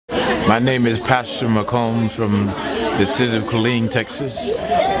My name is Pastor McCombs from the city of Killeen, Texas.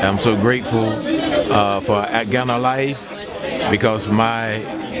 I'm so grateful for GanoLife because my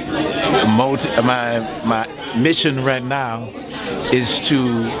mission right now is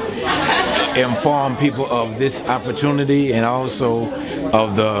to inform people of this opportunity and also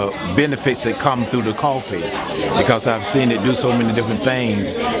of the benefits that come through the coffee, because I've seen it do so many different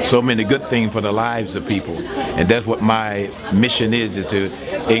things, so many good things for the lives of people. And that's what my mission is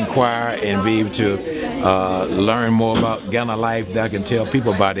to inquire and be able to learn more about GanoLife, that I can tell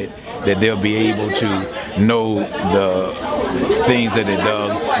people about it, that they'll be able to know the things that it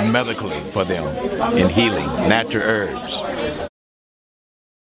does medically for them in healing, natural herbs.